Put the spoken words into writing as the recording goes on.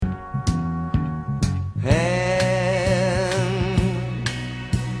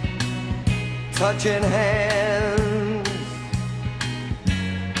touching hands,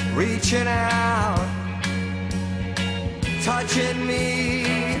 reaching out, touching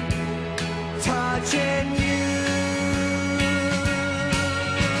me, touching you.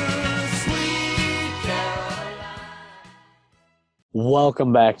 Sweet Caroline.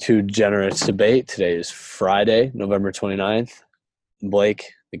 Welcome back to Generous Debate. Today is Friday, November 29th.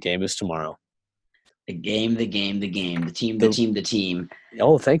 Blake, the game is tomorrow. The game, the team.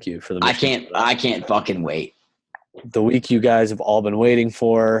 Oh, thank you for the I can't fucking wait. The week you guys have all been waiting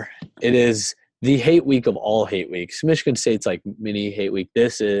for. It is the hate week of all hate weeks. Michigan State's like mini hate week.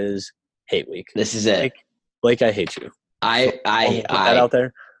 This is hate week. This is it. Blake, I hate you. I put that out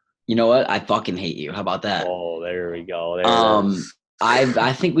there. You know what? I fucking hate you. How about that? Oh, there we go. There it is.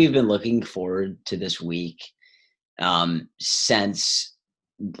 I think we've been looking forward to this week since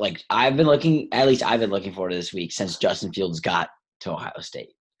I've been looking forward to this week since Justin Fields got to Ohio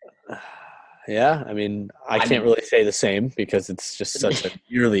State. Yeah, I mean, I can't really say the same because it's just such a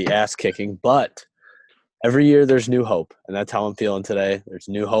yearly ass kicking. But every year there's new hope, and that's how I'm feeling today. There's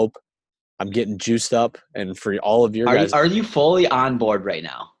new hope. I'm getting juiced up, and for all of your guys, are you fully on board right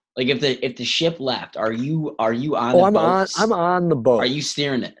now? Like if the ship left, are you on the boat? I'm on the boat. Are you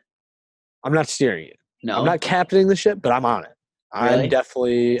steering it? I'm not steering it. No, I'm not captaining the ship, but I'm on it.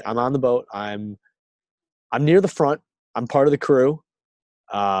 Really? I'm on the boat. I'm near the front. I'm part of the crew,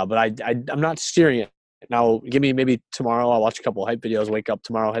 but I'm not steering it. Now, give me maybe tomorrow. I'll watch a couple of hype videos. Wake up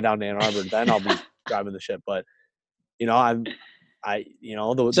tomorrow, head down to Ann Arbor. Then I'll be driving the ship. But So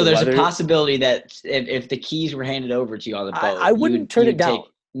there's a possibility that if the keys were handed over to you on the boat, I wouldn't turn it down.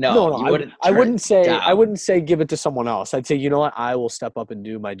 I wouldn't say give it to someone else. I'd say, you know what, I will step up and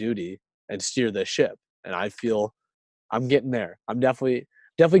do my duty and steer this ship. And I feel I'm getting there. I'm definitely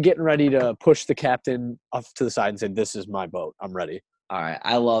getting ready to push the captain off to the side and say, "This is my boat. I'm ready." All right,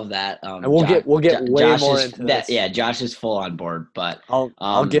 I love that. And we'll get way Josh more into that. Yeah, Josh is full on board, but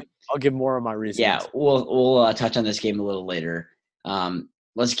I'll give more of my reasons. Yeah, we'll touch on this game a little later.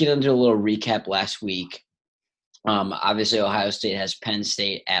 Let's get into a little recap last week. Obviously, Ohio State has Penn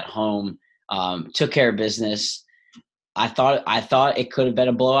State at home. Took care of business. I thought it could have been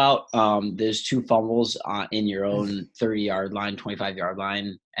a blowout. There's two fumbles in your own 30-yard line, 25-yard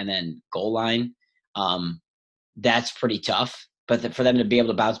line, and then goal line. That's pretty tough. But for them to be able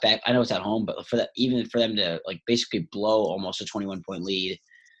to bounce back, I know it's at home, but for them to basically blow almost a 21-point lead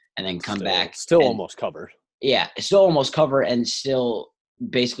and then come back, almost covered. Yeah, still almost cover and still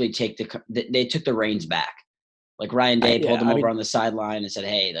basically they took the reins back. Like Ryan Day pulled them over on the sideline and said,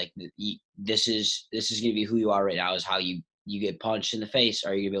 "Hey, this is going to be who you are right now. Is how you get punched in the face.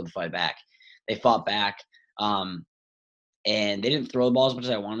 Are you going to be able to fight back?" They fought back, and they didn't throw the ball as much as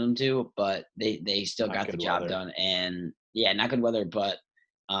I wanted them to, but they still got the job done. And yeah, not good weather, but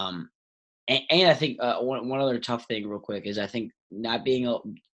and I think one other tough thing, real quick, is I think not being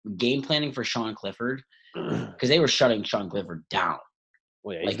game planning for Sean Clifford because they were shutting Sean Clifford down.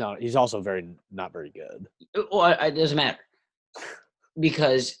 Well, yeah, he's also not very good. Well, it doesn't matter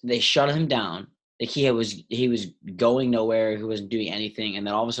because they shut him down. Like he was going nowhere. He wasn't doing anything, and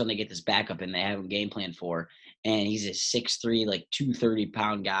then all of a sudden they get this backup and they have a game plan for. And he's a 6'3",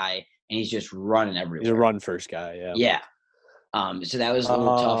 230-pound guy, and he's just running everywhere. He's a run first guy. Yeah. Yeah. So that was a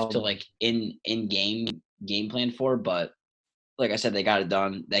little tough to in game plan for, but like I said, they got it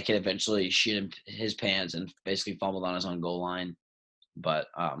done. That kid eventually shit his pants and basically fumbled on his own goal line. But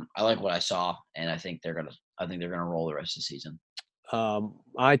I like what I saw, and I think they're gonna roll the rest of the season.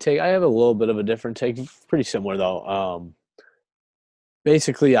 I have a little bit of a different take, pretty similar though.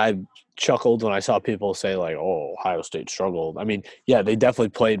 Basically, I chuckled when I saw people say "Oh, Ohio State struggled." I mean, yeah, they definitely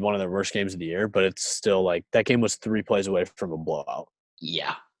played one of their worst games of the year, but it's still that game was 3 plays away from a blowout.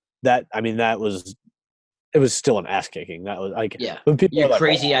 Yeah, it was still an ass kicking. That was when people you're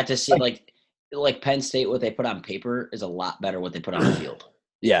crazy to see Penn State, what they put on paper is a lot better what they put on the field.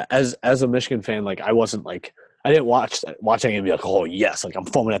 Yeah, as a Michigan fan, I wasn't I didn't watch that game and be "Oh yes," I'm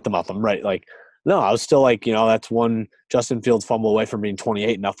foaming at the mouth. I'm right. No, I was still that's one Justin Fields fumble away from being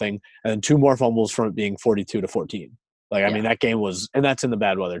 28-0, and then 2 more fumbles from it being 42-14. I mean, that game was, and that's in the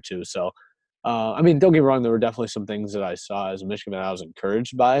bad weather too. So, I mean, don't get me wrong, there were definitely some things that I saw as a Michigan fan I was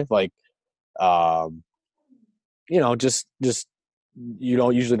encouraged by, just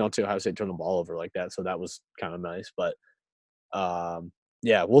you usually don't see Ohio State turn the ball over like that, so that was kind of nice. But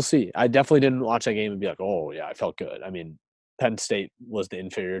yeah, we'll see. I definitely didn't watch that game and be "Oh yeah, I felt good." I mean, Penn State was the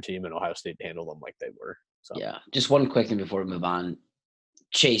inferior team, and Ohio State handled them like they were. So. Yeah, just one quick thing before we move on.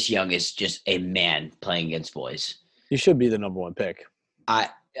 Chase Young is just a man playing against boys. He should be the number 1 pick. I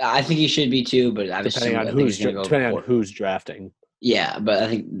think he should be too, but depending on who's drafting. Yeah, but I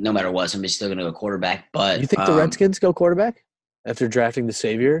think no matter what, somebody's still going to go quarterback. But You think the Redskins go quarterback after drafting the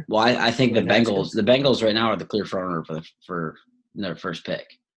savior? well, I think the Dwayne Haskins? Bengals right now are the clear front runner for their first pick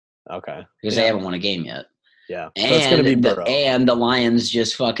Okay. because they haven't won a game yet. Yeah. So it's going to be Burrow. And the Lions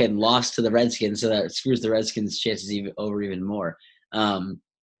just fucking lost to the Redskins, so that screws the Redskins' chances even more.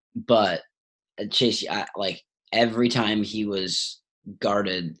 But Chase, like every time he was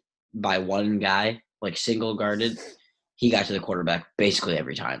guarded by one guy, like single guarded, he got to the quarterback basically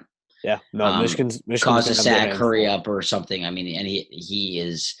every time. Yeah. No, Michigan's cause a sack, hurry up, or something. I mean, and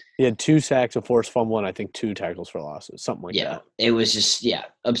he had 2 sacks, a forced fumble, and I think 2 tackles for losses, something like that. It was just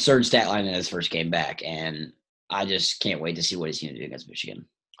absurd stat line in his first game back, and I just can't wait to see what he's going to do against Michigan.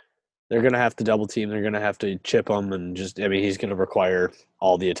 They're going to have to double team. They're going to have to chip him, and he's going to require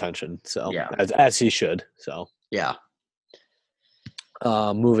all the attention. So as he should. So yeah.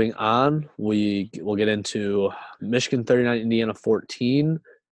 Moving on, we'll get into Michigan 39, Indiana 14.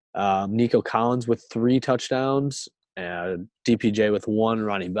 Nico Collins with 3 touchdowns, DPJ with 1,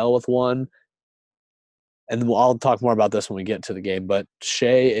 Ronnie Bell with 1. And I'll talk more about this when we get to the game, but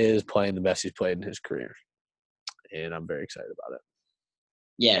Shea is playing the best he's played in his career, and I'm very excited about it.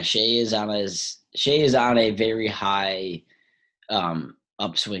 Yeah, Shea is on a very high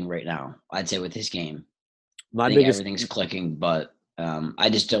upswing right now, I'd say, with his game. Everything's clicking, but I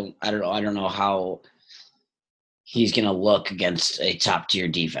don't know how he's going to look against a top-tier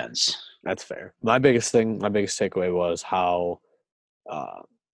defense. That's fair. My biggest takeaway was how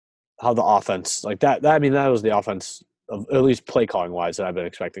the offense, like that I mean, that was the offense of, at least play calling wise, that I've been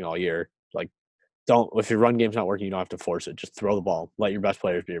expecting all year. Like, if your run game's not working, you don't have to force it. Just throw the ball. Let your best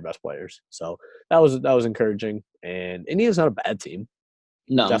players be your best players. So that was encouraging. And Indiana's not a bad team.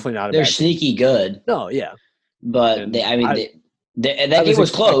 No, definitely not. They're sneaky good. No, yeah. But that game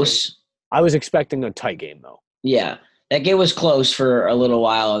was close. I was expecting a tight game, though. Yeah, that game was close for a little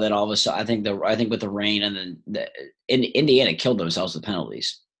while, and then all of a sudden, I think with the rain, and then Indiana killed themselves with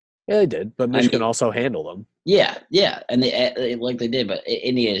penalties. Yeah, they did, but Michigan also handled them. Yeah, and they like they did, but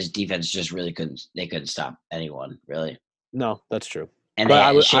Indiana's defense just really couldn't stop anyone, really. No, that's true. And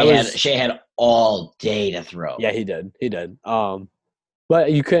Shea had all day to throw. Yeah, he did.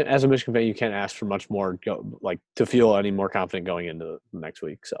 But you can't, as a Michigan fan, you can't ask for much more, to feel any more confident going into the next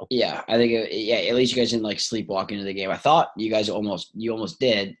week. So yeah, I think at least you guys didn't sleepwalk into the game. I thought you guys almost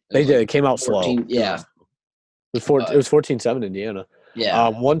did. They did. It came out 14, slow. Yeah, it was 14-7 Indiana. Yeah.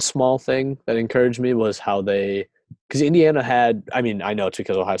 One small thing that encouraged me was how because Indiana had, I mean, I know it's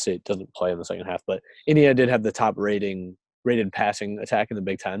because Ohio State doesn't play in the second half, but Indiana did have the top rated passing attack in the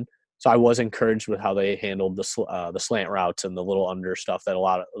Big Ten. So I was encouraged with how they handled the slant routes and the little under stuff that a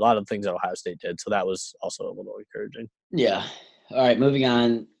lot of things that Ohio State did. So that was also a little encouraging. Yeah. All right, moving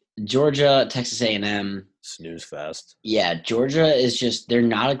on. Georgia, Texas A&M. Snooze fest. Yeah, Georgia is they're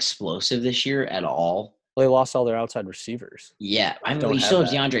not explosive this year at all. Well, they lost all their outside receivers. Yeah, I mean, you still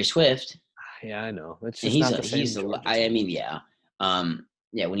have DeAndre Swift. Yeah, I know. It's just not the same.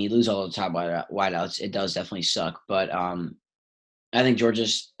 When you lose all the top wideouts, it does definitely suck. But I think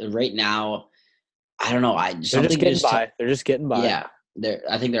Georgia's right now. I don't know. They're just getting by. They're just getting by. Yeah,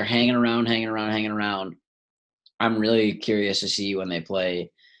 I think they're hanging around. I'm really curious to see when they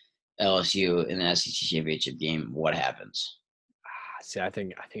play LSU in the SEC championship game what happens. See, I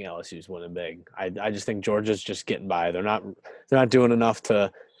think LSU's winning big. I just think Georgia's just getting by. They're not doing enough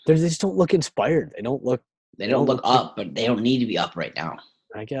to. They just don't look inspired. They don't look up, but they don't need to be up right now.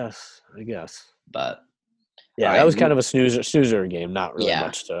 I guess. But yeah, that was kind of a snoozer game. Not really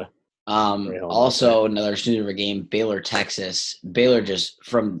much to. Also, another snoozer game. Baylor, Texas. Baylor just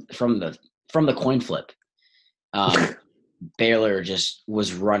from the coin flip. Baylor just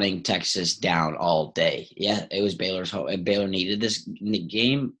was running Texas down all day. Yeah, it was Baylor's home. Baylor needed this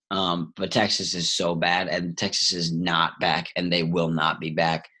game, but Texas is so bad, and Texas is not back, and they will not be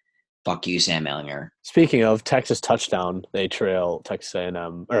back. Fuck you, Sam Ehlinger. Speaking of Texas touchdown, they trail Texas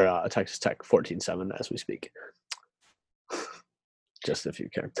A&M or Texas Tech 14-7 as we speak. Just if you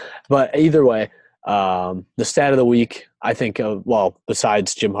care. But either way, the stat of the week, I think,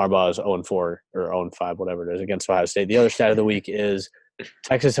 besides Jim Harbaugh's 0-4 or 0-5, whatever it is, against Ohio State, the other stat of the week is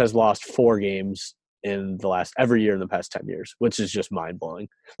Texas has lost 4 games every year in the past 10 years, which is just mind-blowing.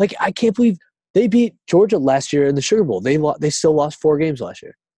 Like, I can't believe they beat Georgia last year in the Sugar Bowl. They still lost 4 games last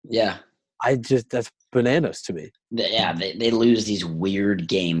year. Yeah. That's bananas to me. Yeah, they lose these weird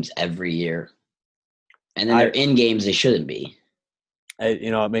games every year. And then they're in games they shouldn't be.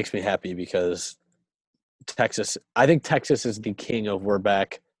 It makes me happy because I think Texas is the king of we're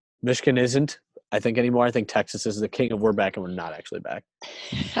back. Michigan isn't. I think, anymore. I think Texas is the king of we're back and we're not actually back.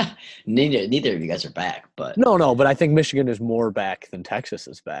 Neither of you guys are back, but No, but I think Michigan is more back than Texas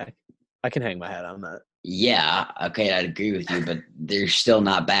is back. I can hang my hat on that. yeah, okay, I'd agree with you, but they're still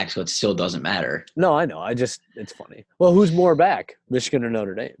not back, so it still doesn't matter. No, I know. It's funny. Well, who's more back, Michigan or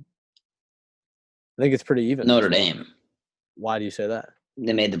Notre Dame? I think it's pretty even. Notre Dame, Why do you say that?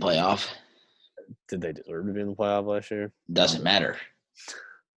 they made the playoff. Did they deserve to be in the playoff last year? Doesn't matter.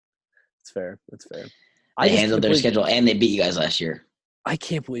 It's fair. That's fair. They just handled can't their believe- schedule, and they beat you guys last year. I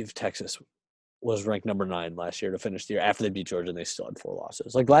can't believe Texas was ranked number 9 last year to finish the year after they beat Georgia and they still had 4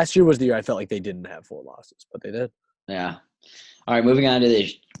 losses. Like last year was the year I felt like they didn't have 4 losses, but they did. Yeah. All right, moving on to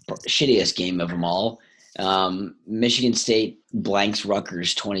the shittiest game of them all. Michigan State blanks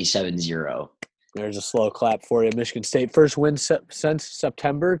Rutgers 27-0. There's a slow clap for you, Michigan State. First win since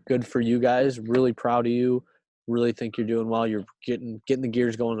September. Good for you guys. Really proud of you. Really think you're doing well. You're getting the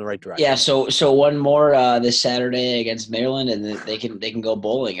gears going in the right direction. Yeah, so one more this Saturday against Maryland, and then they can go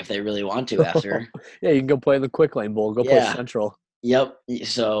bowling if they really want to after. Yeah, you can go play in the Quick Lane Bowl. Go play Yeah. Central. Yep.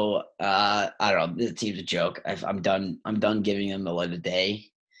 So I don't know. The team's a joke. I'm done. I'm done giving them the light of day.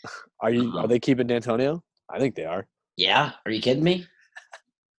 Are they keeping D'Antonio? I think they are. Yeah. Are you kidding me?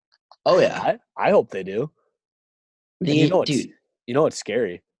 Oh yeah, I hope they do. And dude. you know what's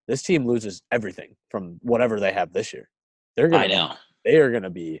scary? This team loses everything from whatever they have this year. They are gonna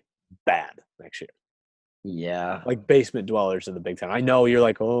be bad next year. Yeah. Like basement dwellers in the Big Ten. I know you're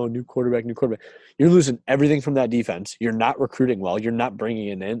like, oh, new quarterback. You're losing everything from that defense. You're not recruiting well. You're not bringing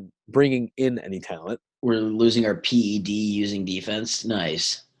in any talent. We're losing our PED using defense.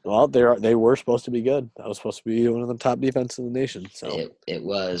 Nice. Well, they were supposed to be good. That was supposed to be one of the top defenses in the nation. So It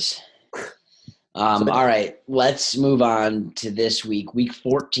was. All right, let's move on to this week, week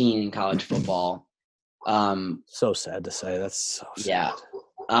 14 in college football. So sad to say. That's so sad.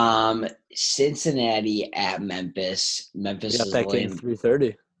 Yeah. Cincinnati at Memphis. Memphis Got is that game laying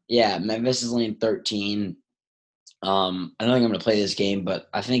 3:30. Yeah, Memphis is laying 13. I don't think I'm going to play this game, but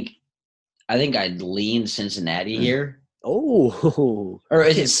I think I'd lean Cincinnati here. Oh, Or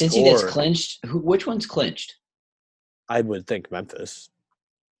is it Cincy that's score. clinched? Which one's clinched? I would think Memphis.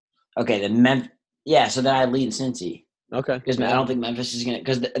 Okay, then yeah, so then I lean Cincy. Okay, Because I don't think Memphis is gonna.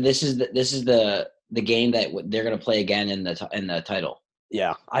 Because this is the game that they're gonna play again in the title.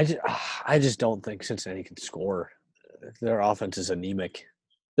 Yeah, I just don't think Cincinnati can score. Their offense is anemic.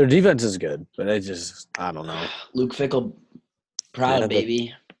 Their defense is good, but I don't know. Luke Fickle, proud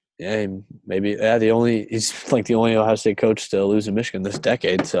baby. Yeah, maybe. Yeah, he's like the only Ohio State coach to lose in Michigan this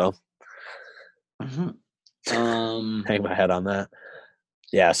decade. So, Mhm. hang my head on that.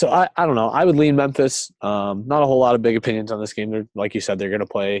 Yeah, so I don't know. I would lean Memphis. Not a whole lot of big opinions on this game. They're, like you said, they're going to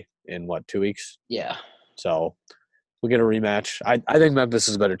play in 2 weeks. Yeah. So we'll get a rematch. I think Memphis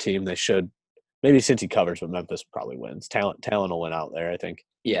is a better team. They should. Maybe Cincy covers, but Memphis probably wins. Talent will win out there, I think.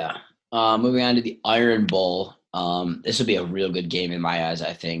 Yeah. Moving on to the Iron Bowl. This will be a real good game in my eyes,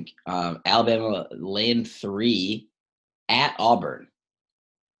 I think. Alabama laying 3 at Auburn.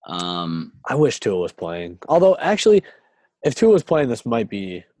 I wish Tua was playing. Although, actually, if Tua was playing, this might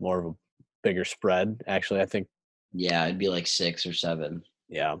be more of a bigger spread. Actually, I think. Yeah, it'd be like 6 or 7.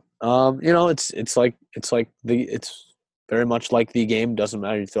 Yeah. It's very much like the game. Doesn't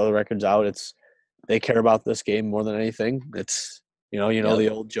matter. You throw the records out. They care about this game more than anything. It's Yep. the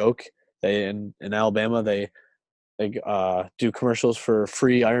old joke. They in Alabama they do commercials for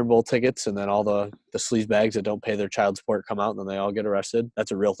free Iron Bowl tickets, and then all the sleaze bags that don't pay their child support come out, and then they all get arrested.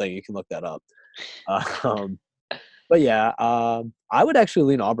 That's a real thing. You can look that up. But yeah, I would actually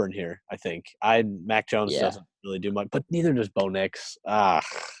lean Auburn here. I think Mac Jones doesn't really do much, but neither does Bo Nix.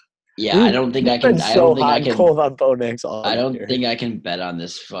 Yeah, I don't think I can. I don't think I can. Cold on Bo Nix. I don't think I can bet on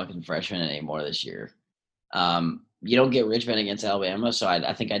this fucking freshman anymore this year. You don't get Richmond against Alabama, so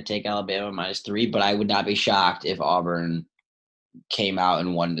I think I'd take Alabama -3. But I would not be shocked if Auburn came out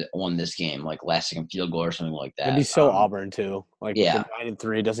and won this game, like last second field goal or something like that. It'd be so Auburn too. Like yeah,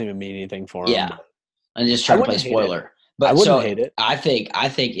 9-3 doesn't even mean anything for them. Yeah, and just try to play spoiler. But I wouldn't hate it. I think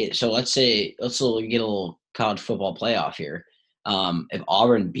it. So let's get a little college football playoff here. If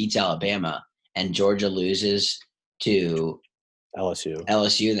Auburn beats Alabama and Georgia loses to LSU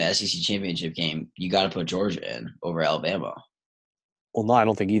in the SEC championship game, you got to put Georgia in over Alabama. Well, no, I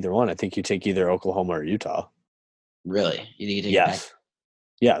don't think either one. I think you take either Oklahoma or Utah. Really? You think you take yes.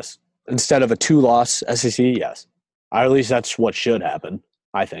 Yes. Instead of a 2-loss SEC, yes. Or at least that's what should happen,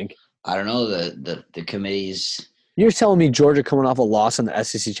 I think. I don't know. The committees. You're telling me Georgia coming off a loss in the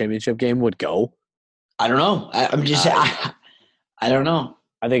SEC championship game would go? I don't know. I'm just I don't know.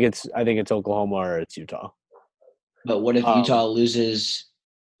 I think it's Oklahoma or it's Utah. But what if Utah loses?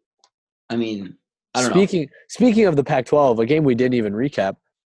 I mean, I don't know. Speaking of the Pac-12, a game we didn't even recap.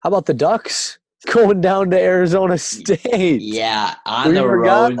 How about the Ducks going down to Arizona State? Yeah, on We the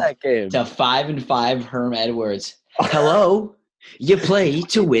forgot road that game. to 5-5 Herm Edwards. Hello, you play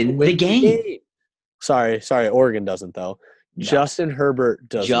to win the game. Sorry, Oregon doesn't though. No. Justin Herbert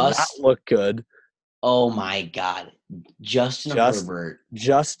does not look good. Oh my God, Justin Herbert.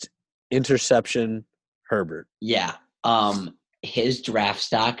 Just interception Herbert. Yeah. His draft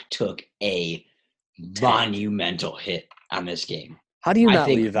stock took a monumental hit on this game. How do you not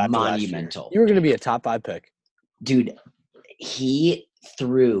think leave after monumental. last year? You were going to be a top 5 pick. Dude, he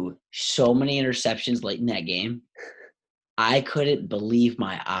threw so many interceptions late in that game. I couldn't believe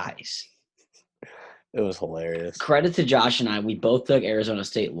my eyes. It was hilarious. Credit to Josh and I. We both took Arizona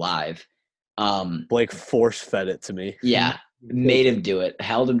State live. Blake force-fed it to me. Yeah, made him do it.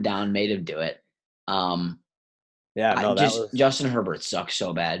 Held him down, made him do it. Justin Herbert sucks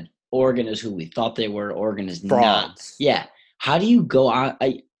so bad. Oregon is who we thought they were. Oregon is frauds. Not. Yeah. How do you go on?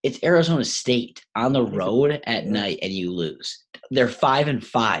 It's Arizona State on the road at night and you lose. They're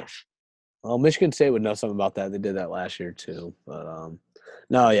 5-5. Well, Michigan State would know something about that. They did that last year too. But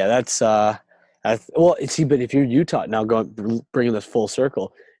no, yeah, that's well. See, but if you're Utah now, bringing this full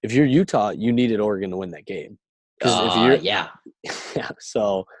circle, if you're Utah, you needed Oregon to win that game. Yeah.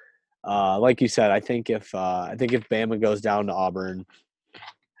 So, like you said, I think if Bama goes down to Auburn,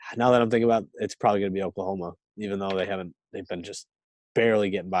 now that I'm thinking about it, it's probably going to be Oklahoma, even though they've been just barely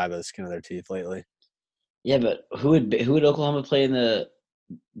getting by the skin of their teeth lately. Yeah, but who would Oklahoma play in the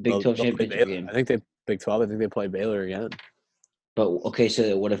Big 12 championship game? I think Big 12. I think they play Baylor again. But okay,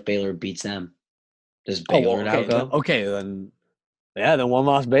 so what if Baylor beats them? Does Baylor now go? Okay, then one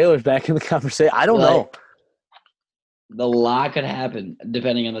loss Baylor's back in the conversation. I don't know. A lot could happen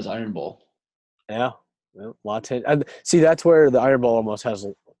depending on this Iron Bowl. Yeah, lots. See, that's where the Iron Bowl almost has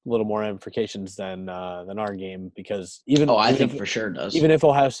a little more ramifications than our game, because I think for sure it does. Even if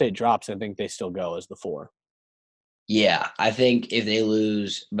Ohio State drops, I think they still go as the 4. Yeah, I think if they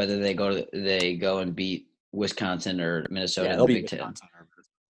lose, but then they go and beat Wisconsin or Minnesota in the Big Ten.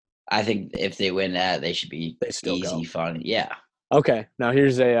 I think if they win that, they should be easy fun. Yeah. Okay. Now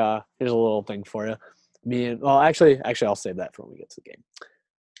here's a little thing for you. Actually, I'll save that for when we get to the game.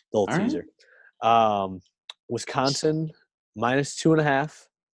 The little teaser. Right. Wisconsin -2.5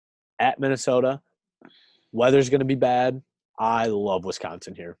 at Minnesota. Weather's going to be bad. I love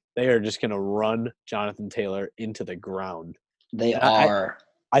Wisconsin here. They are just going to run Jonathan Taylor into the ground. They are.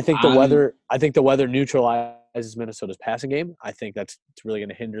 I think the weather neutralizes Minnesota's passing game. I think it's really going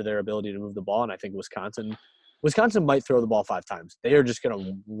to hinder their ability to move the ball, and I think Wisconsin might throw the ball 5 times. They are just going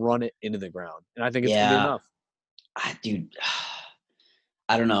to run it into the ground, and I think it's going to be enough. Dude,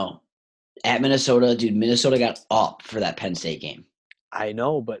 I don't know. At Minnesota, Minnesota got up for that Penn State game. I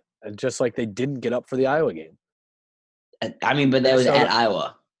know, but just like they didn't get up for the Iowa game. I mean, but that was at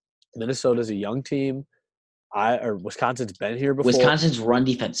Iowa. Minnesota's a young team. Wisconsin's been here before. Wisconsin's run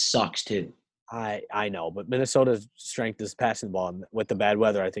defense sucks too. I know, but Minnesota's strength is passing the ball, and with the bad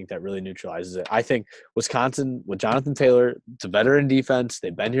weather, I think that really neutralizes it. I think Wisconsin with Jonathan Taylor, it's a veteran defense.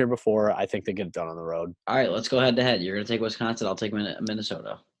 They've been here before. I think they get it done on the road. All right, let's go head to head. You're going to take Wisconsin. I'll take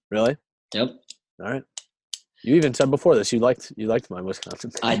Minnesota. Really? Yep. All right. You even said before this you liked my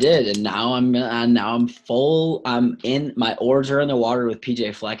Wisconsin. I did, and now I'm full. I'm in. My oars are in the water with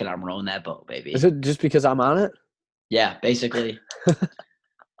PJ Fleck, and I'm rowing that boat, baby. Is it just because I'm on it? Yeah, basically.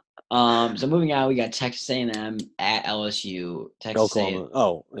 So moving on, we got Texas A&M at LSU. Oklahoma.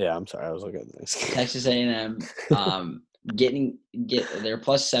 Oh yeah, I'm sorry, I was looking at this. Texas A&M, they're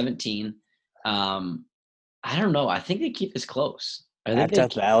 +17. I don't know. I think they keep this close. At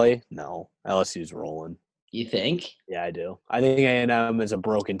Death Valley, no, LSU's rolling. You think? Yeah, I do. I think A&M is a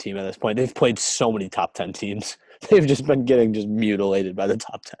broken team at this point. They've played so many top 10 teams. They've just been getting mutilated by the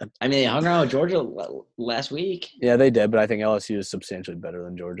top 10. I mean, they hung around with Georgia last week. Yeah, they did, but I think LSU is substantially better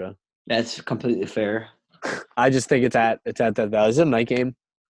than Georgia. That's completely fair. I just think it's at Death Valley. Is it a night game?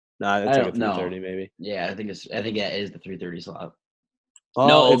 No, it's like a 3:30 maybe. Yeah, I think that is the 3:30 slot.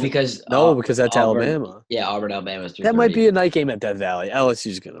 Oh, because that's Auburn, Alabama. Yeah, Auburn, Alabama is 3:30. That might be a night game at Death Valley.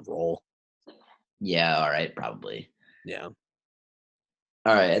 LSU's gonna roll. Yeah, all right, probably. Yeah.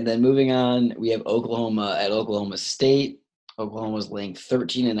 All right, and then moving on, we have Oklahoma at Oklahoma State. Oklahoma's laying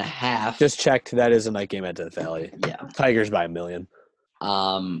 13.5. Just checked. That is a night game at Death Valley. Yeah. Tigers by 1 million.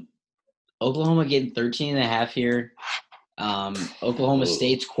 Oklahoma getting 13.5 here. Oklahoma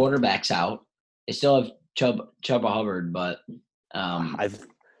State's quarterback's out. They still have Chuba Hubbard, but I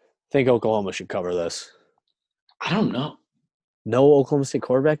think Oklahoma should cover this. I don't know. No Oklahoma State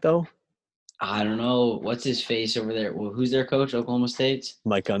quarterback though? I don't know what's his face over there. Well, who's their coach? Oklahoma State's.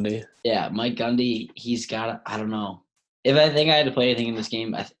 Mike Gundy. Yeah, Mike Gundy. He's got. I don't know. If I think I had to play anything in this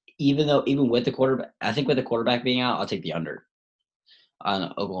game, even with the quarterback, I think with the quarterback being out, I'll take the under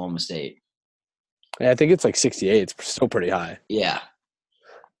on Oklahoma State. Yeah, I think it's like 68. It's still pretty high. Yeah.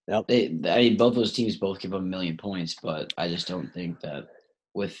 Yep. I mean, both those teams both give up 1,000,000 points, but I just don't think that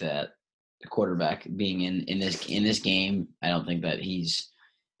with that the quarterback being in this game, I don't think that he's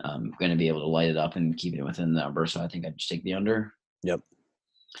going to be able to light it up and keep it within the number. So I think I'd just take the under. Yep.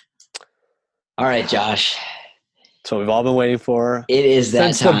 All right, Josh. So we've all been waiting for. It is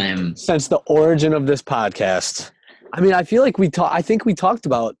that time. Since the origin of this podcast. I mean, I feel like I think we talked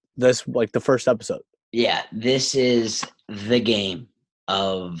about this like the first episode. Yeah, this is the game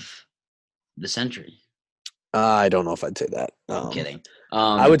of the century. I don't know if I'd say that. I'm kidding.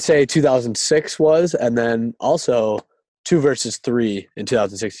 I would say 2006 was, and then also 2 versus 3 in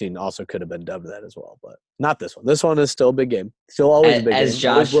 2016 also could have been dubbed that as well, but not this one. This one is still a big game. Still always a big game. Josh,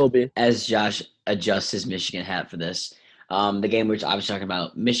 always will be. As Josh adjusts his Michigan hat for this, the game which I was talking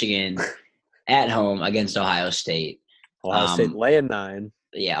about, Michigan at home against Ohio State. Ohio State laying 9.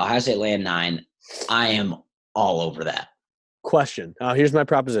 Yeah, Ohio State laying 9. I am all over that. Question. Here's my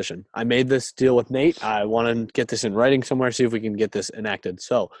proposition. I made this deal with Nate. I want to get this in writing somewhere, see if we can get this enacted.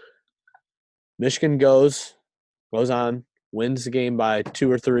 So Michigan goes on, wins the game by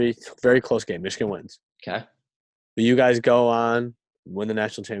 2 or 3. Very close game. Michigan wins. Okay. But you guys go on, win the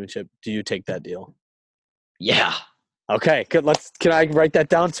national championship. Do you take that deal? Yeah. Okay. Good. Can I write that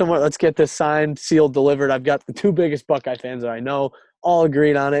down somewhere? Let's get this signed, sealed, delivered. I've got the 2 biggest Buckeye fans that I know all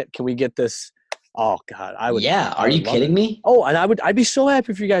agreed on it. Can we get this? Oh God, I would. Yeah. Are you kidding me? Oh, and I'd be so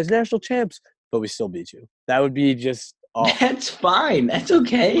happy for you guys, national champs, but we still beat you. That would be just. Oh. That's fine. That's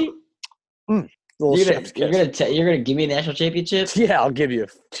okay. You're gonna give me a national championship? Yeah, I'll give you a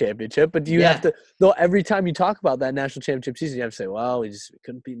championship, but you have to. Though every time you talk about that national championship season, you have to say, "Well, we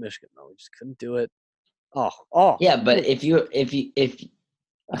couldn't beat Michigan. No, we just couldn't do it." Oh. Yeah, but if you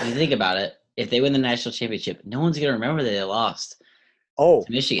think about it, if they win the national championship, no one's gonna remember that they lost. Oh,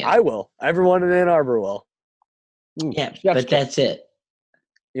 to Michigan. I will. Everyone in Ann Arbor will. Yeah, but that's it.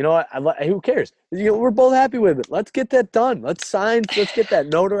 You know what? Who cares? We're both happy with it. Let's get that done. Let's get that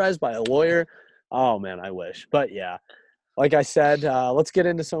notarized by a lawyer. Oh man, I wish. But yeah, like I said, let's get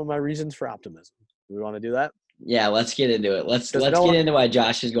into some of my reasons for optimism. Do we want to do that? Yeah, let's get into it. Let's get into why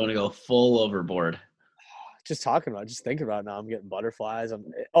Josh is going to go full overboard. Just thinking about it now, I'm getting butterflies.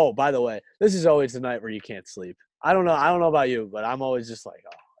 Oh, by the way, this is always the night where you can't sleep. I don't know about you, but I'm always just like,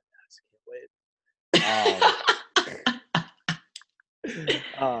 oh, I can't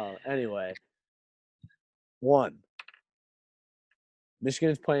wait. Anyway, 1, Michigan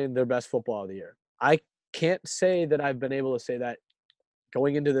is playing their best football of the year. I can't say that I've been able to say that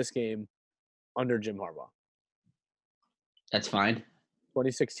going into this game under Jim Harbaugh. That's fine.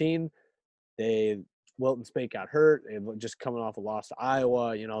 2016, Wilton Speight got hurt. They're just coming off a loss to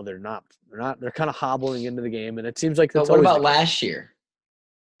Iowa. You know, they're kind of hobbling into the game, and it seems like that's. But what about last year?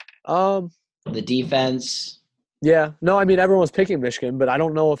 The defense. Yeah, no, I mean everyone was picking Michigan, but I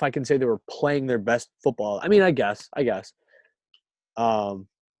don't know if I can say they were playing their best football. I mean, I guess. We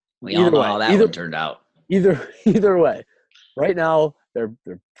all know how that one turned out. Either way, right now they're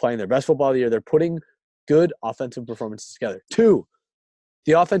playing their best football of the year. They're putting good offensive performances together. 2,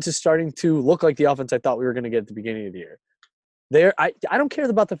 the offense is starting to look like the offense I thought we were going to get at the beginning of the year. I don't care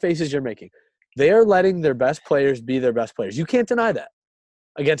about the faces you're making. They are letting their best players be their best players. You can't deny that.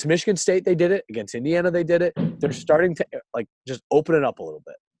 Against Michigan State, they did it. Against Indiana, they did it. They're starting to just open it up a little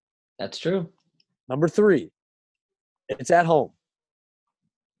bit. That's true. Number 3, it's at home.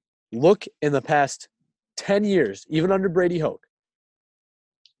 Look in the past 10 years, even under Brady Hoke,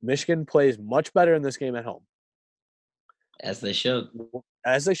 Michigan plays much better in this game at home. As they should.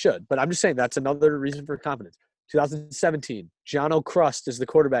 But I'm just saying that's another reason for confidence. 2017, Jono Crust is the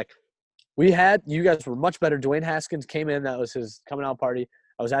quarterback. You guys were much better. Dwayne Haskins came in. That was his coming out party.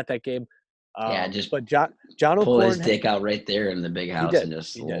 I was at that game. But John pull O'Korn his dick out right there in the big house and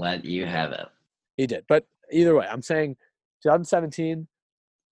just let you have it. He did. But either way, I'm saying 2017,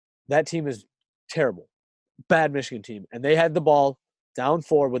 that team is terrible. Bad Michigan team. And they had the ball down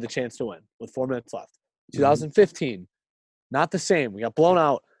 4 with a chance to win with 4 minutes left. 2015, not the same. We got blown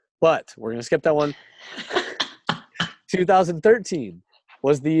out, but we're going to skip that one. 2013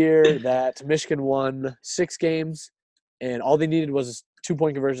 was the year that Michigan won 6 games, and all they needed was a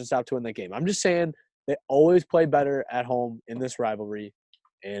 2-point conversion stop to win that game. I'm just saying they always play better at home in this rivalry,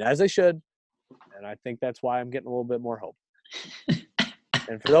 and as they should, and I think that's why I'm getting a little bit more hope.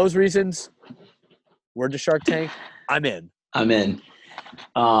 And for those reasons, word to Shark Tank, I'm in.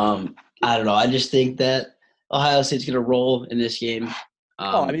 I don't know. I just think that Ohio State's going to roll in this game.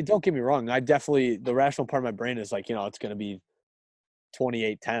 Oh, I mean, don't get me wrong. The rational part of my brain is like, it's going to be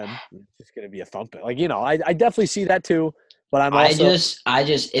 28-10. It's just going to be a thumping. Like, I definitely see that too. But I'm also I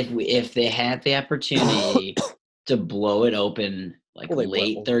just if they had the opportunity to blow it open like Well, they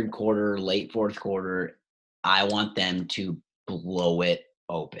late will. third quarter, late fourth quarter, I want them to blow it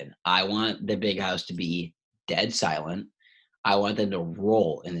open. I want the Big House to be dead silent. I want them to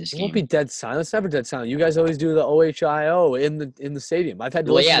roll in this it game. won't be dead silent. It's never dead silent. You guys always do the OHIO in the stadium. I've had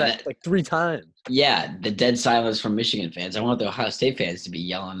to Well, listen yeah, to that like 3 times. Yeah, the dead silence from Michigan fans. I want the Ohio State fans to be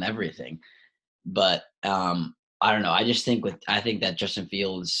yelling everything. But I don't know. I think that Justin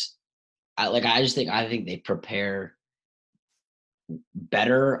Fields I think they prepare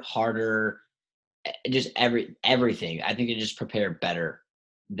better, harder, just everything. I think they just prepare better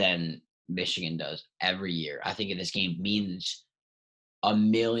than Michigan does every year. I think this game means a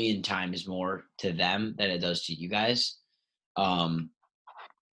million times more to them than it does to you guys. And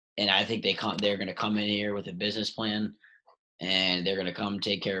I think they're going to come in here with a business plan, and they're going to come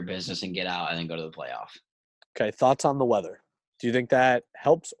take care of business and get out and then go to the playoff. Okay, thoughts on the weather? Do you think that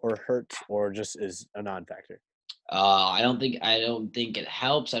helps or hurts or just is a non-factor? I don't think it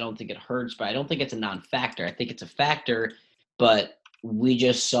helps. I don't think it hurts, but I don't think it's a non-factor. I think it's a factor, but we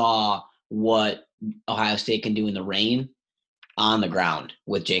just saw what Ohio State can do in the rain on the ground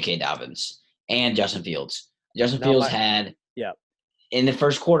with J.K. Dobbins and Justin Fields. Fields had in the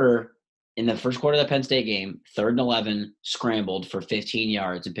first quarter of the Penn State game, 3rd and 11, scrambled for 15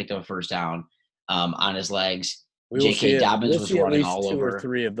 yards and picked up a first down on his legs. J.K. Dobbins was running all over. 2 or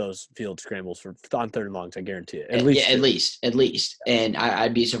 3 of those field scrambles on 3rd and longs. I guarantee it. At least. And I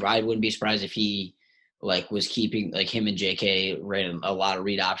wouldn't be surprised if he was keeping him and J.K. ran a lot of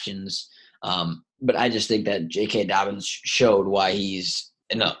read options. But I just think that J.K. Dobbins showed why he's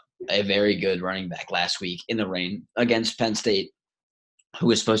a very good running back last week in the rain against Penn State, who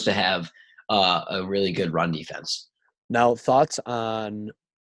was supposed to have a really good run defense. Now, thoughts on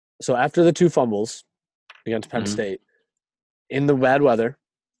 – so after the 2 fumbles against Penn State, in the bad weather,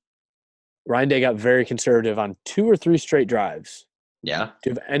 Ryan Day got very conservative on 2 or 3 straight drives. Yeah. Do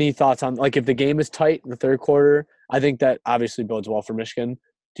you have any thoughts on – if the game is tight in the 3rd quarter, I think that obviously bodes well for Michigan.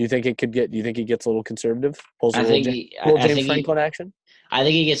 Do you think it gets a little conservative? Pulls a little James Franklin action? I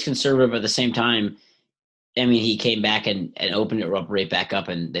think he gets conservative, but at the same time, I mean, he came back and opened it up right back up,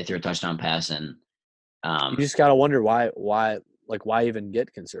 and they threw a touchdown pass. And you just got to wonder why even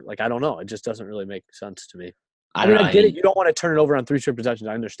get conservative? I don't know. It just doesn't really make sense to me. I get it. You don't want to turn it over on 3 straight possessions.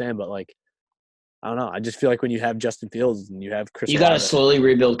 I understand, but I don't know. I just feel like when you have Justin Fields and you have Chris, you got to slowly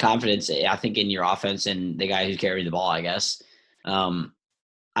rebuild confidence, I think, in your offense and the guy who's carrying the ball, I guess.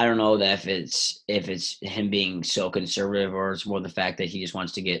 I don't know that if it's him being so conservative, or it's more the fact that he just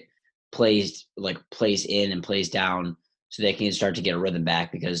wants to get plays in and plays down so they can start to get a rhythm back,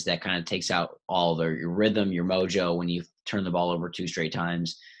 because that kind of takes out all your rhythm, your mojo when you turn the ball over 2 straight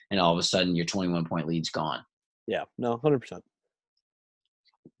times and all of a sudden your 21-point lead's gone. Yeah, no, 100%.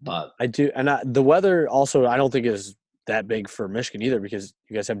 But I do, and the weather also I don't think is that big for Michigan either, because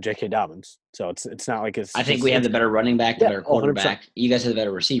you guys have J.K. Dobbins, so it's not like it's. I think we have the better running back, the better quarterback. 100%. You guys have the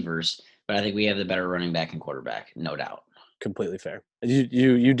better receivers, but I think we have the better running back and quarterback, no doubt. Completely fair.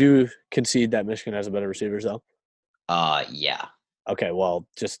 You do concede that Michigan has a better receivers though? Yeah. Okay, well,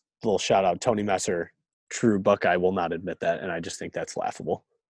 just a little shout out, Tony Messer, true Buckeye, will not admit that, and I just think that's laughable.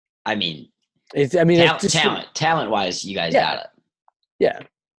 I mean, talent wise, you guys got it. Yeah,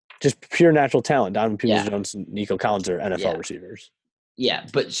 just pure natural talent. Donovan Peoples-Jones and Nico Collins are NFL receivers. Yeah,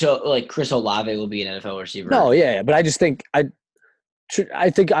 but so Chris Olave will be an NFL receiver. No, but I just think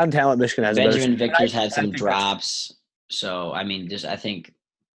I think on talent, Michigan has Benjamin Victor's had some drops. So, I mean, I think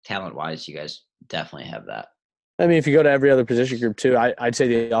talent-wise, you guys definitely have that. I mean, if you go to every other position group too, I'd say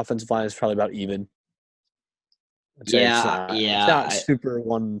the offensive line is probably about even. It's not super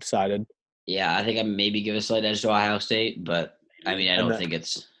one-sided. Yeah, I think I maybe give a slight edge to Ohio State, but I mean, I don't think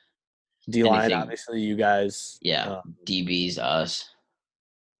it's D-line. Obviously, you guys. Yeah, DB's us.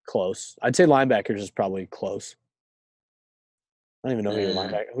 Close. I'd say linebackers is probably close. I don't even know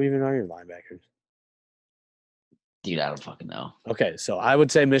who even are your linebackers. Dude, I don't fucking know. Okay, so I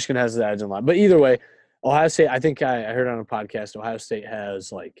would say Michigan has the edge in line. But either way, Ohio State, I think I heard on a podcast, Ohio State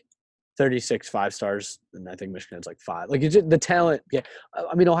has 36 5-stars, and I think Michigan has 5. The talent, yeah.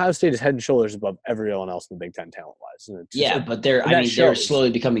 I mean, Ohio State is head and shoulders above everyone else in the Big Ten talent-wise. But they're slowly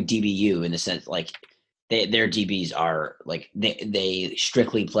becoming DBU in the sense, their DBs are, they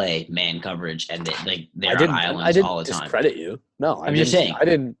strictly play man coverage, and they're on islands all the time. I didn't discredit you. No, I'm just saying. I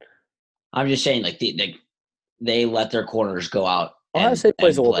didn't. I'm just saying, they let their corners go out Ohio and, State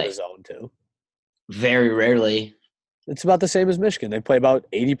plays a and little bit play. of zone too. Very rarely. It's about the same as Michigan. They play about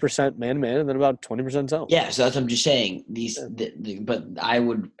 80% man-to-man and then about 20% zone. Yeah, so that's what I'm just saying. Yeah. But I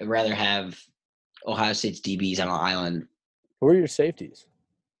would rather have Ohio State's DBs on an island Who are your safeties?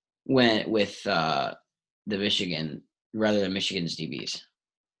 with the Michigan rather than Michigan's DBs.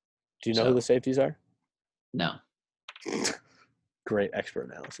 Do you know who the safeties are? No. Great expert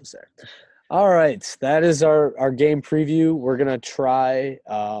analysis there. All right, that is our game preview. We're gonna try.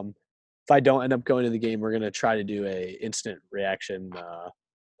 If I don't end up going to the game, we're gonna try to do a instant reaction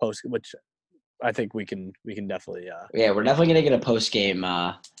post, which I think we can definitely. Yeah, we're definitely gonna get a post game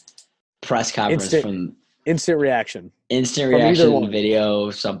press conference from instant reaction. Instant From either reaction one.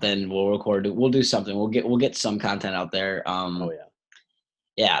 video, something. We'll record. We'll do something. We'll get some content out there. Oh yeah.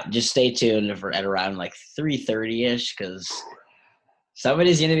 Yeah, just stay tuned for at around like 3:30 ish because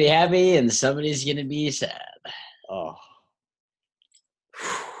somebody's gonna be happy and somebody's gonna be sad. Oh.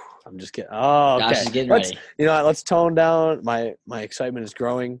 I'm just kidding. Oh, okay. Josh is getting ready. You know what? Let's tone down. My excitement is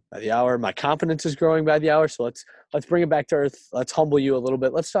growing by the hour. My confidence is growing by the hour. So let's bring it back to earth. Let's humble you a little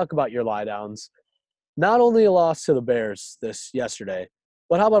bit. Let's talk about your lie downs. Not only a loss to the Bears yesterday,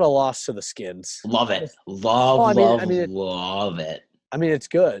 but how about a loss to the Skins? Love it. Love it. I mean, it's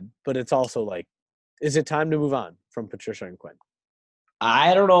good, but it's also like, is it time to move on from Patricia and Quinn?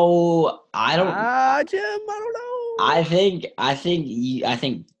 I don't know. Jim, I don't know. I think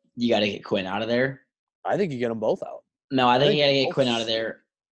you got to get Quinn out of there. I think you get them both out. No, I think you got to get Quinn out of there.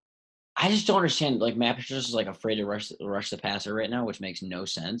 I just don't understand. Like Matt Patricia is like afraid to rush the passer right now, which makes no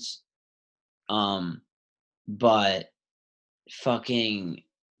sense. But fucking,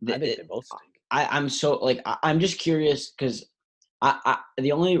 I think they both stink. I'm so like I'm just curious because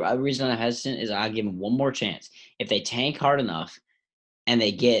the only reason I'm hesitant is I'll give them one more chance. If they tank hard enough and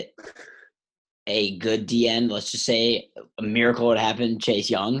they get a good DN, let's just say a miracle would happen, Chase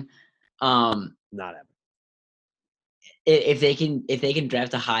Young. Not happening. If they can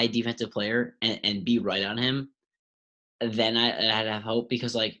draft a high defensive player and be right on him, then I'd have hope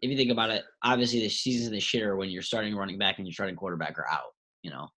because like if you think about it, obviously the season's the shitter when you're starting running back and your starting quarterback are out. You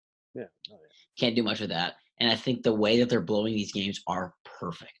know. Yeah. Can't do much with that. And I think the way that they're blowing these games are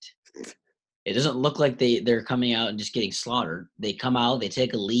perfect. It doesn't look like they're coming out and just getting slaughtered. They come out, they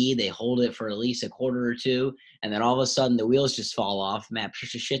take a lead, they hold it for at least a quarter or two, and then all of a sudden the wheels just fall off. Matt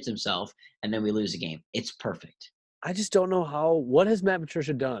Patricia shits himself, and then we lose the game. It's perfect. I just don't know what has Matt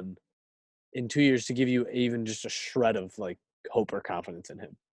Patricia done in 2 years to give you even just a shred of like hope or confidence in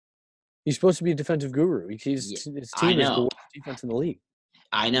him. He's supposed to be a defensive guru. His team is the worst defense in the league.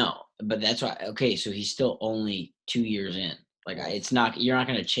 I know, but that's why. Okay, so he's still only 2 years in. Like it's not. You're not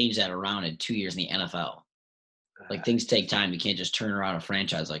going to change that around in 2 years in the NFL. Like things take time. You can't just turn around a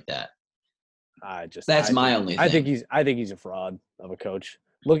franchise like that. That's my only thing. I think he's a fraud of a coach.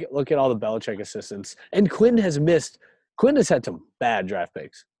 Look at all the Belichick assistants. And Quinn has had some bad draft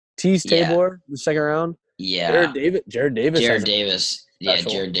picks. Tease Tabor in the second round. Yeah. Jared Davis. Yeah,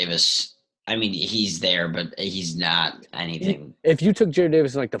 Jared Davis. I mean, he's there, but he's not anything. If you took Jared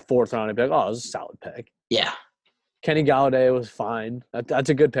Davis in like the fourth round, I'd be like, oh, this is a solid pick. Yeah. Kenny Galladay was fine. That's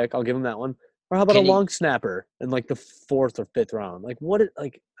a good pick. I'll give him that one. Or how about a long snapper in like the fourth or fifth round? Like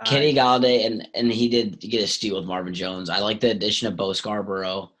Kenny Galladay and he did get a steal with Marvin Jones. I like the addition of Bo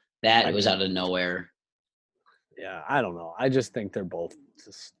Scarborough. That was out of nowhere. Yeah, I don't know. I just think they're both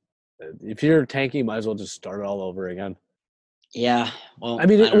just if you're tanking, you might as well just start it all over again. Yeah. Well, I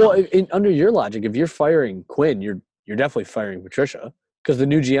mean, under your logic, if you're firing Quinn, you're definitely firing Patricia because the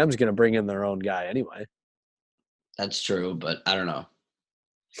new GM is going to bring in their own guy anyway. That's true, but I don't know.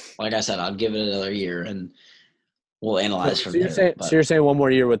 Like I said, I'll give it another year and we'll analyze from there. So you're saying one more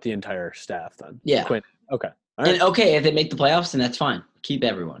year with the entire staff then? Yeah. Quinn. Okay. All right. And okay, if they make the playoffs, then that's fine. Keep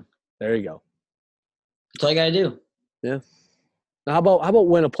everyone. There you go. That's all you got to do. Yeah. Now, how about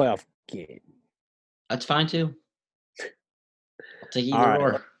win a playoff game? That's fine too. I'll take either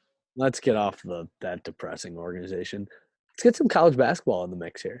or. Let's get off that depressing organization. Let's get some college basketball in the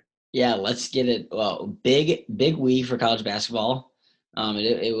mix here. Yeah, let's get it. Well, big week for college basketball.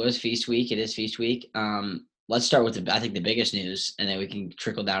 It was Feast Week. It is Feast Week. Let's start with I think the biggest news, and then we can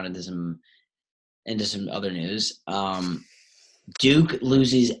trickle down into some other news. Duke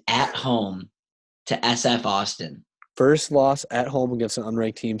loses at home to SF Austin. First loss at home against an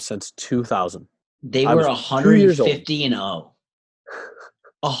unranked team since 2000. They were 150-0.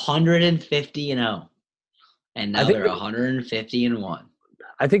 150-0. And now they're 150-1.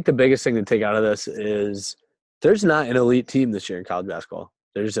 I think the biggest thing to take out of this is there's not an elite team this year in college basketball.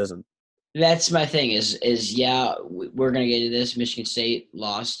 There just isn't. That's my thing is we're going to get to this. Michigan State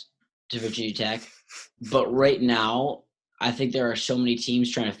lost to Virginia Tech. But right now, I think there are so many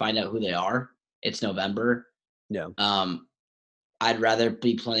teams trying to find out who they are. It's November. Yeah. I'd rather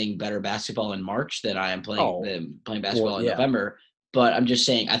be playing better basketball in March than I am playing basketball in yeah. November. But I'm just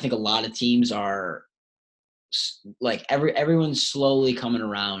saying, I think a lot of teams are like everyone's slowly coming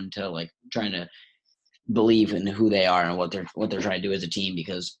around to like trying to believe in who they are and what they're trying to do as a team,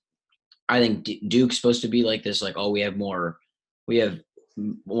 because I think Duke's supposed to be like this, like, oh, we have more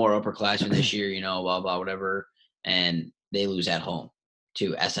upperclassmen this year, blah blah whatever, and they lose at home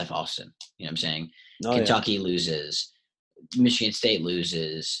to SF Austin. You know what I'm saying? Oh, Kentucky loses, Michigan State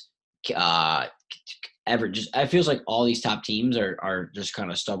loses. It feels like all these top teams are just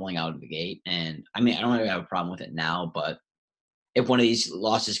kind of stumbling out of the gate, and I mean I don't really have a problem with it now, but if one of these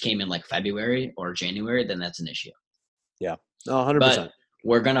losses came in like February or January, then that's an issue. Yeah, 100%. But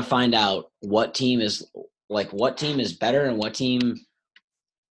we're gonna find out what team is better and what team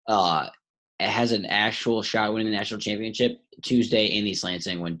has an actual shot at winning the national championship Tuesday in East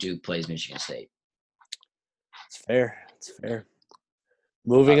Lansing when Duke plays Michigan State. It's fair.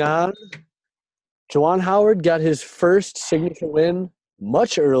 Moving on, Juwan Howard got his first signature win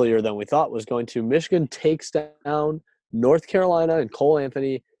much earlier than we thought was going to. Michigan takes down North Carolina and Cole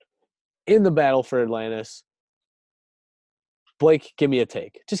Anthony in the battle for Atlantis. Blake, give me a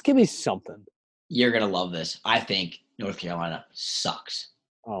take. Just give me something. You're going to love this. I think North Carolina sucks.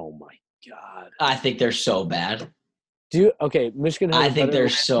 Oh, my God. I think they're so bad. Michigan has they're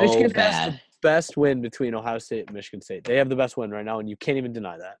so Michigan bad. Has the best win between Ohio State and Michigan State. They have the best win right now, and you can't even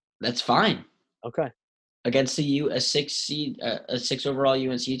deny that. That's fine. Okay. Against a 6 overall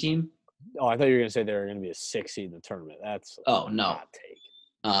UNC team? Oh, I thought you were going to say they were going to be a 6 seed in the tournament. That's a hot take.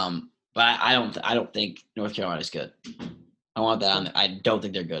 But I don't think North Carolina's good. I want that on there. I don't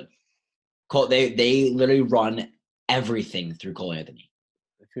think they're good. They literally run everything through Cole Anthony.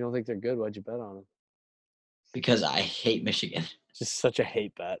 If you don't think they're good, why'd you bet on them? Because I hate Michigan. Just such a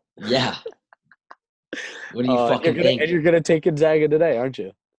hate bet. Yeah. What do you fucking think? And you're going to take Gonzaga today, aren't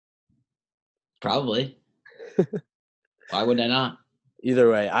you? Probably. Why would I not?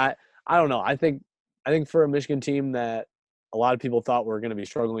 Either way, I don't know. I think for a Michigan team that a lot of people thought were going to be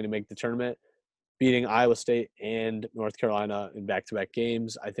struggling to make the tournament, beating Iowa State and North Carolina in back-to-back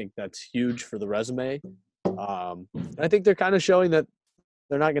games, I think that's huge for the resume. I think they're kind of showing that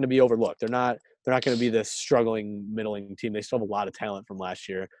they're not going to be overlooked. They're not going to be this struggling, middling team. They still have a lot of talent from last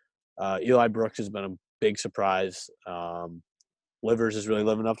year. Eli Brooks has been a big surprise. Livers is really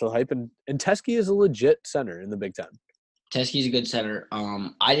living up to the hype, and Teskey is a legit center in the Big Ten. Teskey's a good center.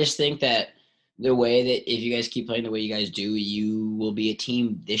 I just think that the way that if you guys keep playing the way you guys do, you will be a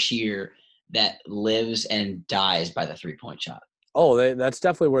team this year that lives and dies by the 3-point shot. Oh, that's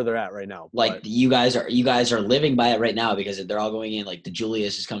definitely where they're at right now. Like you guys are living by it right now because they're all going in. Like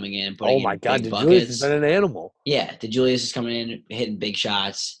DeJulius is coming in, putting in big buckets. DeJulius has been an animal. Yeah, DeJulius is coming in, hitting big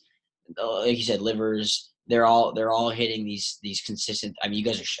shots. Like you said, Livers. They're all hitting these consistent. I mean, you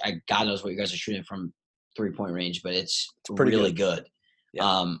guys are. God knows what you guys are shooting from 3-point range, but it's really good.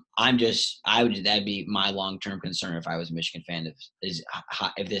 Yeah. That'd be my long-term concern if I was a Michigan fan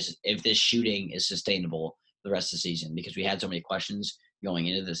if this shooting is sustainable the rest of the season, because we had so many questions going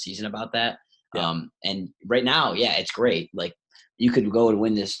into the season about that. Yeah. And right now, yeah, it's great. Like you could go and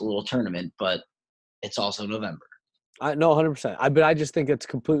win this little tournament, but it's also November. No, 100%. But I just think it's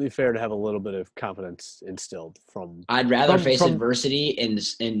completely fair to have a little bit of confidence instilled from. I'd rather face adversity in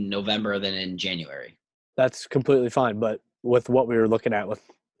November than in January. That's completely fine. But with what we were looking at with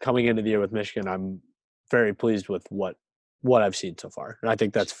coming into the year with Michigan, I'm very pleased with what I've seen so far, and I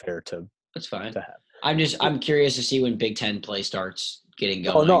think that's fair to. That's fine. To have. I'm curious to see when Big Ten play starts getting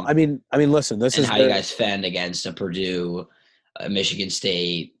going. Oh no, I mean, listen, this is how you guys fend against a Purdue, a Michigan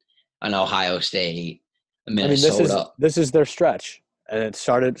State, an Ohio State, a Minnesota. I mean, this is their stretch, and it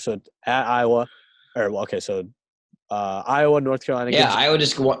started at Iowa, Iowa, North Carolina. Yeah, Iowa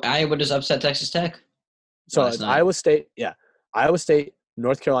just upset Texas Tech. So it's Iowa State,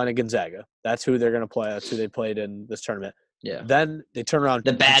 North Carolina, Gonzaga. That's who they're going to play. That's who they played in this tournament. Yeah. Then they turn around.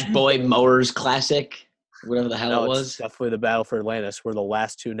 The Bad Boy Mowers Classic, whatever the hell it was. It's definitely the Battle for Atlantis, where the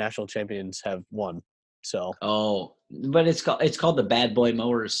last 2 national champions have won. So. Oh, but it's called the Bad Boy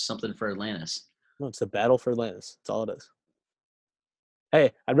Mowers something for Atlantis. No, it's the Battle for Atlantis. That's all it is.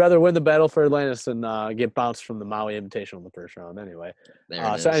 Hey, I'd rather win the Battle for Atlantis than get bounced from the Maui Invitational in the first round. Anyway.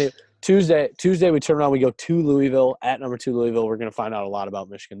 Anyway, Tuesday we turn around. We go to Louisville at number 2 Louisville. We're going to find out a lot about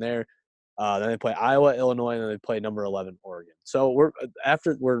Michigan there. Then they play Iowa, Illinois, and then they play number 11 Oregon. So we're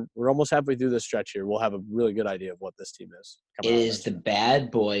almost halfway through this stretch here. We'll have a really good idea of what this team is. It is the Bad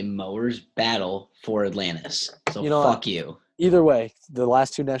Boy Mowers Battle for Atlantis. So fuck you. either way, the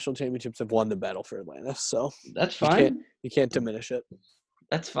last 2 national championships have won the battle for Atlanta, so That's you can't fine. you can't diminish it.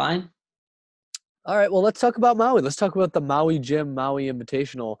 That's fine. All right, well, let's talk about Maui. Let's talk about the Maui Gym, Maui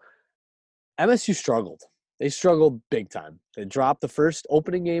Invitational. MSU struggled. They struggled big time. They dropped the first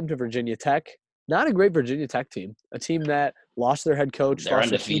opening game to Virginia Tech. Not a great Virginia Tech team. A team that lost their head coach, They're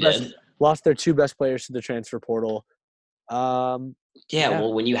undefeated. lost their 2 best players to the transfer portal. Yeah, Yeah.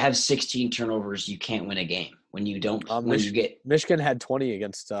 well, when you have 16 turnovers, you can't win a game. When you don't, when you get, Michigan had 20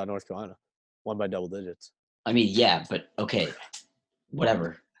 against North Carolina, won by double digits. I mean, yeah, but okay,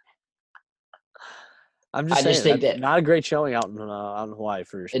 whatever. I'm just I saying, just think that's that- not a great showing out in Hawaii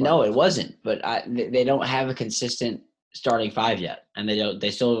for your No, Spartans. it wasn't. But they don't have a consistent starting 5 yet, and they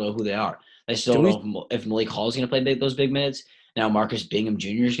still don't know who they are. They still don't know if Malik Hall is going to play those big minutes. Now Marcus Bingham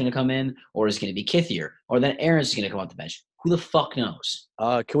Jr. is going to come in, or is it going to be Kithier, or then Aaron's going to come off the bench. Who the fuck knows?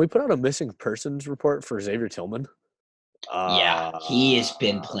 Can we put out a missing persons report for Xavier Tillman? Yeah, he has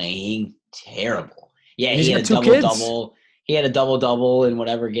been playing terrible. Yeah, he's he had a got 2 kids. double-double. He had a double-double in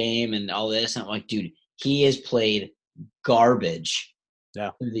whatever game and all this. And I'm like, dude, he has played garbage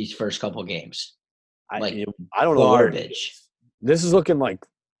in these first couple games. I don't know garbage. This is looking like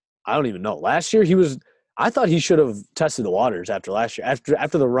I don't even know. Last year I thought he should have tested the waters after last year.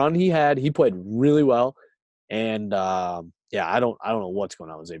 After the run he had, he played really well. And I don't know what's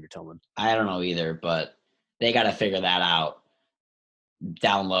going on with Xavier Tillman. I don't know either, but they got to figure that out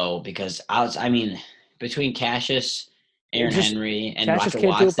down low because between Cassius, Aaron Henry, and Cassius Rocket can't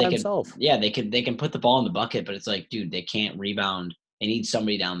Watts, do it by himself. they can put the ball in the bucket, but it's like, dude, they can't rebound. They need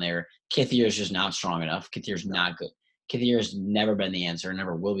somebody down there. Kithier is just not strong enough. Kithier's not good. Kithier has never been the answer,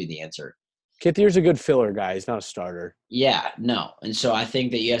 never will be the answer. Kithier's a good filler guy. He's not a starter. Yeah, no. And so I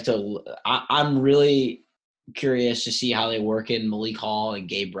think that you have to – I'm really curious to see how they work in Malik Hall and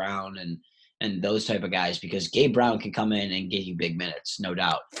Gabe Brown and those type of guys because Gabe Brown can come in and give you big minutes, no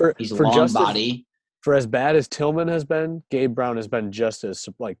doubt. He's a long body. For as bad as Tillman has been, Gabe Brown has been just as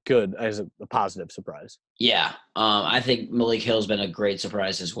good as a positive surprise. Yeah, I think Malik Hill's been a great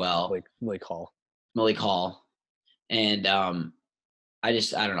surprise as well. Malik Hall. And I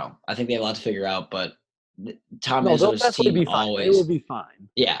don't know. I think they have a lot to figure out, but Tom Izzo's team always – They will be fine.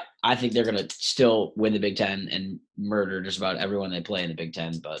 Yeah, I think they're going to still win the Big Ten and murder just about everyone they play in the Big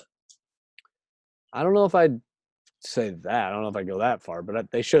Ten, but – I don't know if I'd say that. I don't know if I go that far,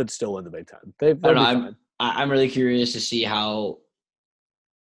 but they should still win the Big Ten. I'm really curious to see how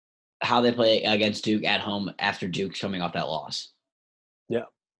they play against Duke at home after Duke's coming off that loss. Yeah,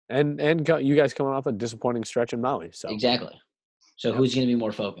 and you guys coming off a disappointing stretch in Maui. So exactly. So who's going to be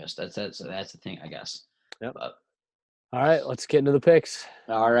more focused? That's the thing, I guess. Yep. All right, let's get into the picks.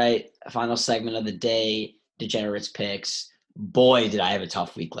 All right, final segment of the day: Degenerates picks. Boy, did I have a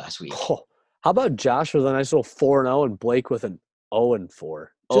tough week last week. Oh. How about Josh with a nice little 4-0 and Blake with an 0-4?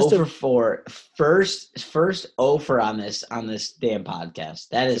 0 for 4. First 0 for on this damn podcast.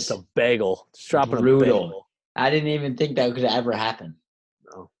 That is just a bagel. Just dropping brutal. A bagel. I didn't even think that could ever happen.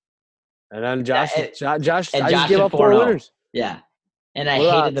 No. And then Josh I just gave up 4 winners. Yeah. And I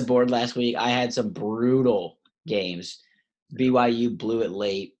hated the board last week. I had some brutal games. BYU blew it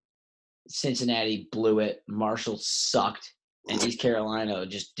late. Cincinnati blew it. Marshall sucked. And East Carolina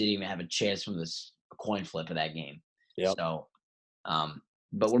just didn't even have a chance from this coin flip of that game. Yep. So,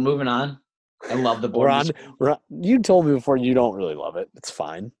 but we're moving on. I love the board. You told me before you don't really love it. It's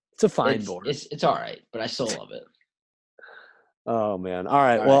fine. It's a fine board. It's all right, but I still love it. Oh, man. All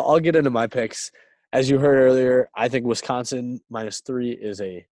right. Well, I'll get into my picks. As you heard earlier, I think Wisconsin -3 is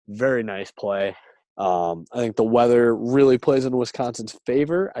a very nice play. I think the weather really plays in Wisconsin's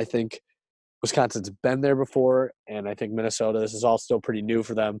favor. I think Wisconsin's been there before, and I think Minnesota, this is all still pretty new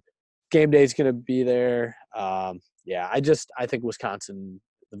for them. Game day is going to be there. I think Wisconsin,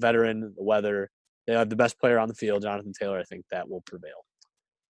 the veteran, the weather, they have the best player on the field, Jonathan Taylor. I think that will prevail.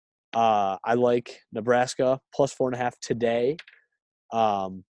 I like Nebraska +4.5 today.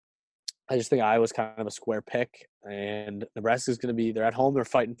 I just think Iowa's kind of a square pick, and Nebraska's going to be – they're at home. They're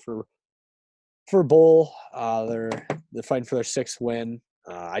fighting for a bowl. They're fighting for their 6th win.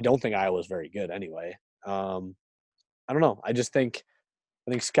 I don't think Iowa's very good anyway. I don't know. I think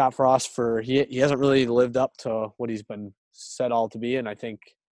Scott Frost he hasn't really lived up to what he's been set all to be, and I think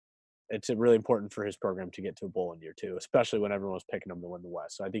it's really important for his program to get to a bowl in year 2, especially when everyone was picking him to win the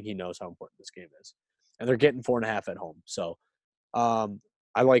West. So I think he knows how important this game is, and they're getting 4.5 at home. So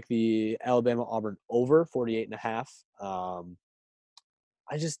I like the Alabama-Auburn over 48.5.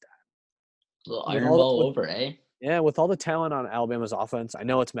 Little Iron Bowl over, eh? Yeah, with all the talent on Alabama's offense, I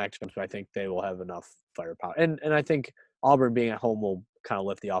know it's Mac Jones, but I think they will have enough firepower. And I think Auburn being at home will kind of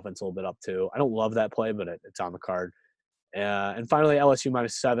lift the offense a little bit up too. I don't love that play, but it's on the card. And finally, LSU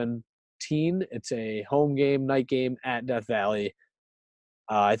minus 17. It's a home game, night game at Death Valley.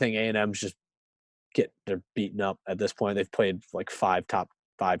 I think A&M's just they're beaten up at this point. They've played like top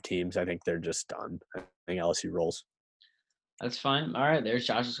 5 teams. I think they're just done. I think LSU rolls. That's fine. All right, there's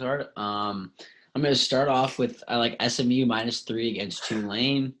Josh's card. I'm going to start off with I like SMU minus 3 against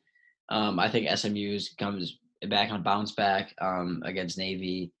Tulane. I think SMU comes back on bounce back against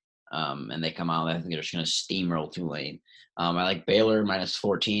Navy, and they come out. I think they're just going to steamroll Tulane. I like Baylor minus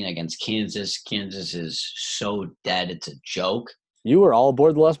 14 against Kansas. Kansas is so dead, it's a joke. You were all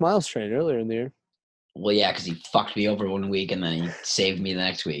aboard the Les Miles train earlier in the year. Well, yeah, because he fucked me over one week and then he saved me the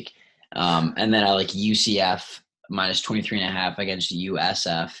next week. And then I like UCF minus 23.5 against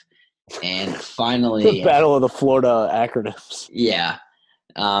USF. And finally, the battle of the Florida acronyms. Yeah.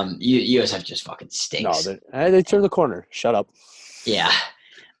 USF just fucking stinks. No, they turned the corner. Shut up. Yeah.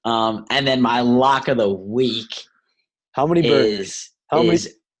 And then my lock of the week How many burgers?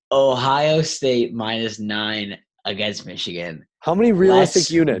 is Ohio State minus 9 against Michigan. How many realistic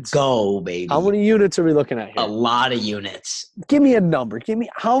Let's units? Go, baby. How many units are we looking at here? A lot of units. Give me a number.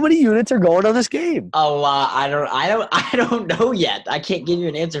 How many units are going on this game? A lot. I don't know yet. I can't give you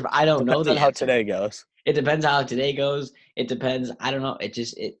an answer. I don't know the Depends on how answer. today goes. It depends how today goes. It depends. I don't know. It's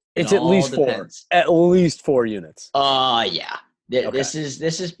at least depends. 4. At least 4 units. Yeah. Okay. This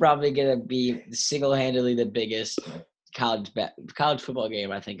is probably gonna be single-handedly the biggest college football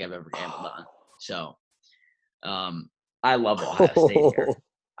game I think I've ever gambled on. So, I love Ohio State here.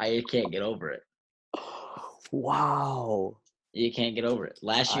 I can't get over it. Wow. You can't get over it.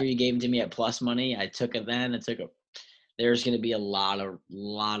 Last year you gave it to me at plus money. I took it then. There's going to be a lot of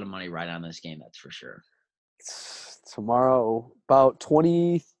money right on this game. That's for sure. Tomorrow, about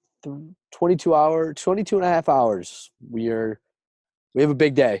 22 and a half hours. We have a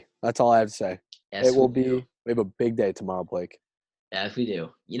big day. That's all I have to say. Yes, we have a big day tomorrow, Blake. Yes, we do.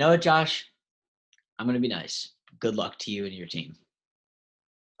 You know what, Josh? I'm going to be nice. Good luck to you and your team.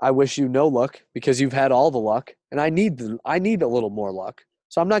 I wish you no luck because you've had all the luck, and I need a little more luck.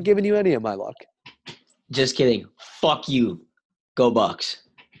 So I'm not giving you any of my luck. Just kidding. Fuck you. Go Bucks.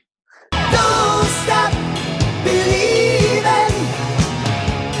 Don't stop believing.